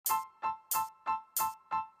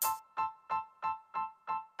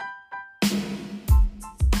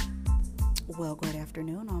Well, great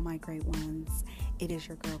afternoon, all my great ones. It is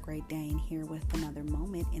your girl, Great Dane, here with another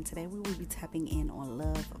moment, and today we will be tapping in on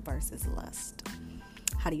love versus lust.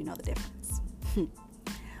 How do you know the difference?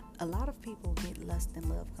 A lot of people get lust and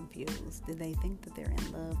love confused. Do they think that they're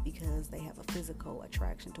in love because they have a physical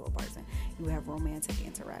attraction to a person? You have romantic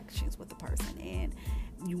interactions with the person, and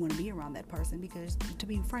you want to be around that person because, to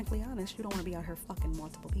be frankly honest, you don't want to be out here fucking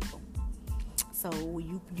multiple people. So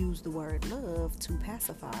you use the word love to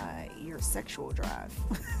pacify your sexual drive.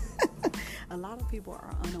 A lot of people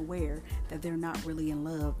are unaware that they're not really in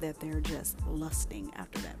love, that they're just lusting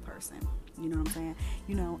after that person. You know what I'm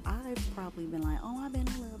saying? I've probably been like, oh, I've been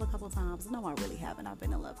in love a couple times. No, I really haven't. I've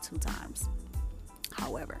been in love 2 times.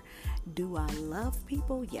 However, do I love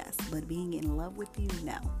people? Yes. But being in love with you?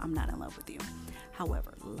 No, I'm not in love with you.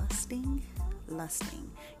 However, lusting,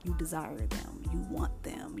 you desire them, you want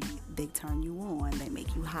them, they turn you on, they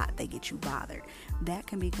make you hot, they get you bothered. That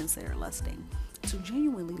can be considered lusting. To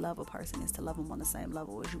genuinely love a person is to love them on the same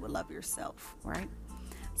level as you would love yourself, right?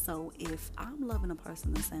 So if I'm loving a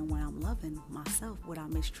person the same way I'm loving myself, would I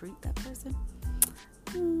mistreat that person?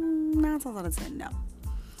 9 times out of 10, no.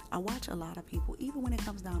 I watch a lot of people, even when it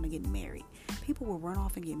comes down to getting married, people will run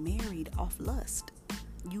off and get married off lust.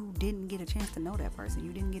 You didn't get a chance to know that person.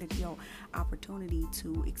 You didn't get your opportunity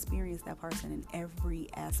to experience that person in every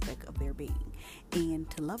aspect of their being. And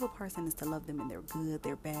to love a person is to love them in their good,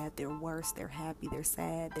 their bad, their worst, their happy, their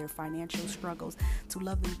sad, their financial struggles, to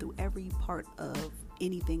love them through every part of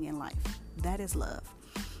anything in life. That is love.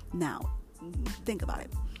 Now, think about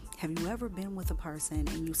it. Have you ever been with a person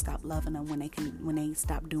and you stop loving them when they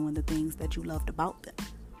stop doing the things that you loved about them?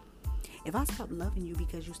 If I stop loving you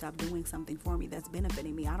because you stop doing something for me that's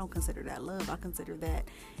benefiting me, I don't consider that love. I consider that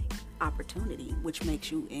opportunity, which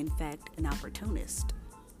makes you, in fact, an opportunist.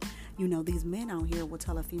 These men out here will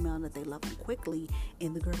tell a female that they love them quickly,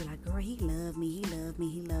 and the girl be like, girl, he loved me.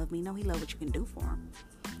 No, he loves what you can do for him.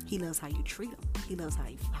 He loves how you treat him. He loves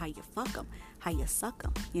how you fuck him, how you suck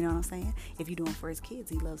him. You know what I'm saying? If you're doing for his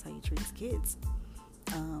kids, he loves how you treat his kids.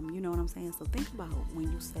 You know what I'm saying? So think about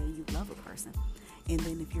when you say you love a person. And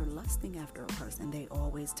then if you're lusting after a person, they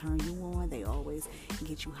always turn you on. They always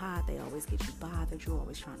get you hot. They always get you bothered. You're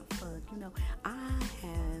always trying to fuck. I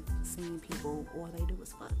have seen people, all they do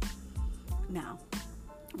is fuck. Now,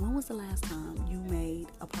 when was the last time you made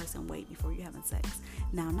a person wait before you having sex?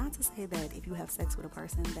 Now, not to say that if you have sex with a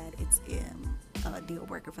person that it's a deal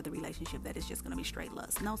breaker for the relationship, that it's just going to be straight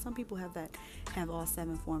lust. No, some people have all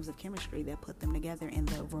 7 forms of chemistry that put them together, and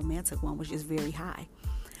the romantic one was just very high.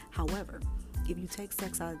 However, if you take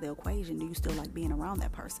sex out of the equation, do you still like being around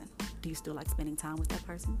that person? Do you still like spending time with that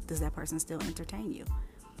person? Does that person still entertain you?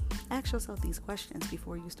 Ask yourself these questions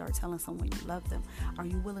before you start telling someone you love them. Are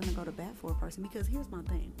you willing to go to bat for a person? Because here's my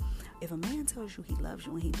thing. If a man tells you he loves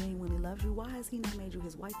you and he genuinely loves you, why has he not made you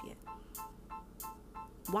his wife yet?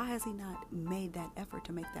 Why has he not made that effort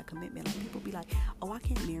to make that commitment? Like, people be like, oh, I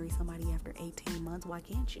can't marry somebody after 18 months. Why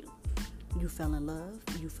can't you? You fell in love.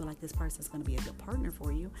 You feel like this person's going to be a good partner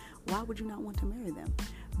for you. Why would you not want to marry them?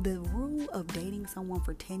 The rule of dating someone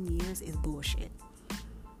for 10 years is bullshit.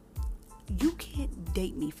 You can't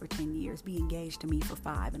date me for 10 years, be engaged to me for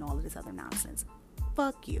 5, and all of this other nonsense.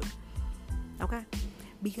 Fuck you. Okay?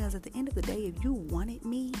 Because at the end of the day, if you wanted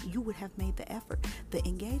me, you would have made the effort. The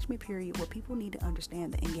engagement period, what people need to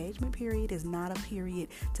understand, the engagement period is not a period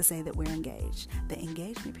to say that we're engaged. The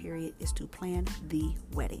engagement period is to plan the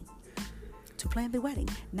wedding. To plan the wedding,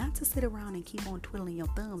 not to sit around and keep on twiddling your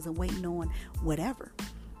thumbs and waiting on whatever.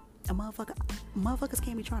 Motherfuckers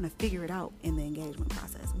can't be trying to figure it out in the engagement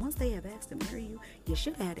process. Once they have asked to marry you, you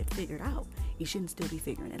should have had it figured out. You shouldn't still be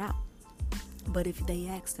figuring it out. But if they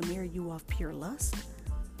ask to marry you off pure lust,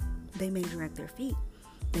 they may drag their feet.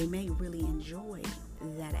 They may really enjoy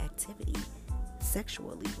that activity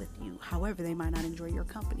sexually with you. However, they might not enjoy your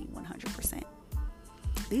company 100%.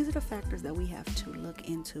 These are the factors that we have to look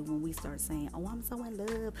into when we start saying, oh, I'm so in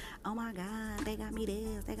love. Oh my God, they got me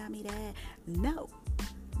this, they got me that. No,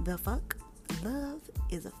 the fuck? Love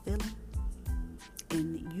is a feeling,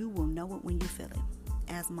 and you will know it when you feel it.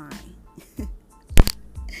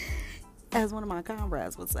 As one of my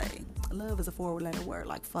comrades would say, love is a 4-letter word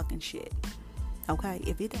like fucking shit. Okay?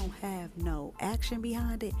 If it don't have no action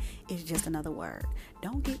behind it, it's just another word.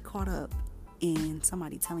 Don't get caught up in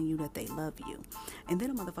somebody telling you that they love you. And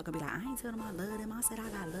then a motherfucker be like, I ain't telling them I love them. I said I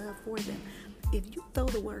got love for them. If you throw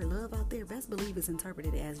the word love out there, best believe it's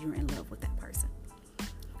interpreted as you're in love with that person.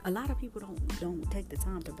 A lot of people don't take the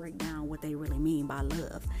time to break down what they really mean by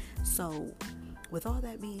love. So with all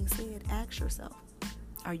that being said, ask yourself,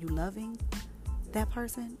 are you loving that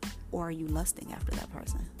person, or are you lusting after that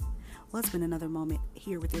person? Well, it's been another moment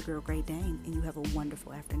here with your girl, Great Dane, and you have a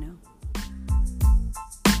wonderful afternoon.